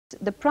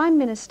The Prime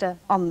Minister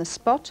on the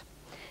Spot,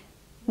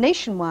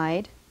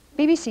 Nationwide,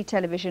 BBC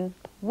Television,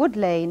 Wood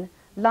Lane,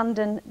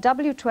 London,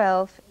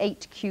 W12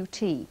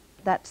 8QT.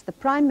 That's the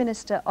Prime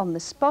Minister on the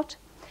Spot,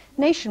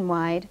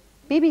 Nationwide,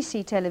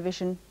 BBC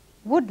Television,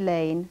 Wood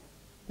Lane,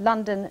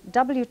 London,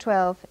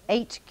 W12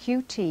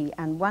 8QT.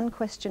 And one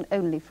question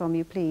only from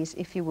you, please,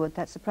 if you would.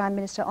 That's the Prime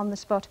Minister on the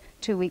Spot,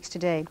 2 weeks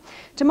today.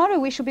 Tomorrow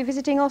we shall be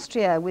visiting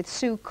Austria with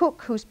Sue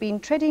Cook, who's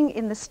been treading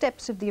in the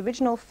steps of the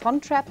original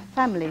Von Trapp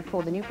family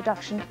for the new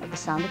production of The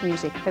Sound of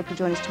Music. Hope you'll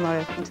join us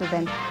tomorrow. Until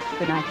then,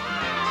 good night.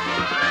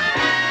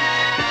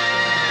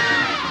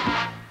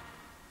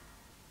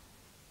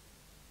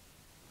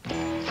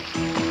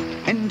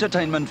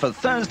 Entertainment for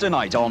Thursday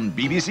night on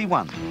BBC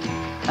One.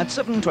 At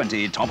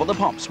 7:20, Top of the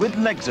Pops with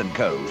Legs &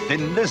 Co,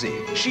 Thin Lizzy,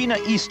 Sheena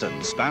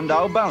Easton,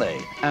 Spandau Ballet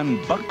and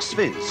Bucks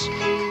Fizz.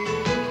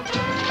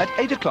 At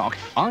 8 o'clock,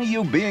 Are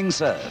You Being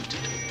Served?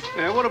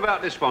 Yeah, what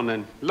about this one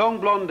then? Long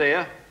blonde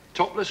hair,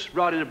 topless,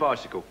 riding a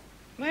bicycle.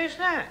 Where's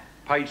that?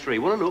 Page 3,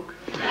 want to look?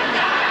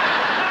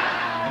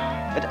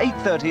 At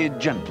 8:30,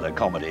 gentler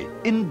comedy,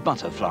 In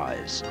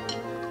Butterflies.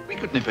 We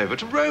could nip over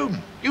to Rome,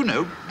 you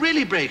know,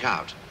 really break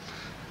out.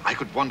 I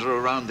could wander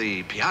around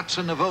the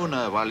Piazza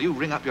Navona while you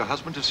ring up your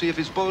husband to see if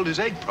he's boiled his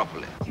egg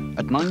properly.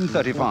 At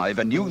 9:35,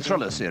 a new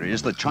thriller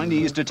series, The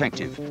Chinese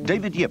Detective.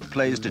 David Yip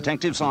plays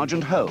Detective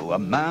Sergeant Ho, a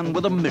man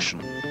with a mission.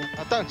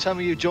 Now, don't tell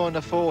me you joined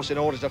the force in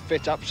order to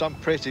fit up some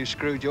prick who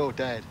screwed your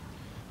dad.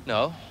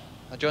 No,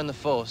 I joined the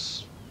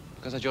force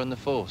because I joined the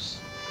force.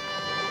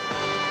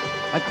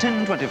 At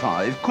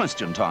 10:25,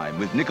 Question Time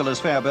with Nicholas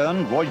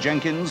Fairbairn, Roy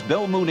Jenkins,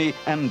 Bill Mooney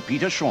and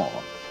Peter Shaw.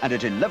 And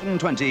at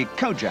 11:20,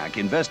 Kojak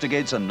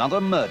investigates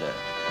another murder.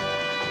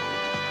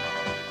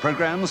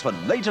 Programmes for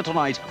later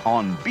tonight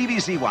on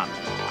BBC One.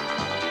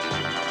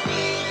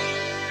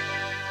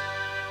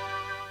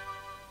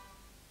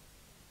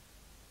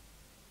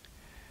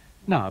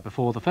 Now,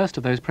 before the first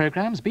of those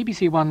programmes,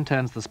 BBC One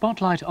turns the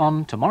spotlight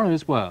on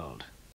tomorrow's world.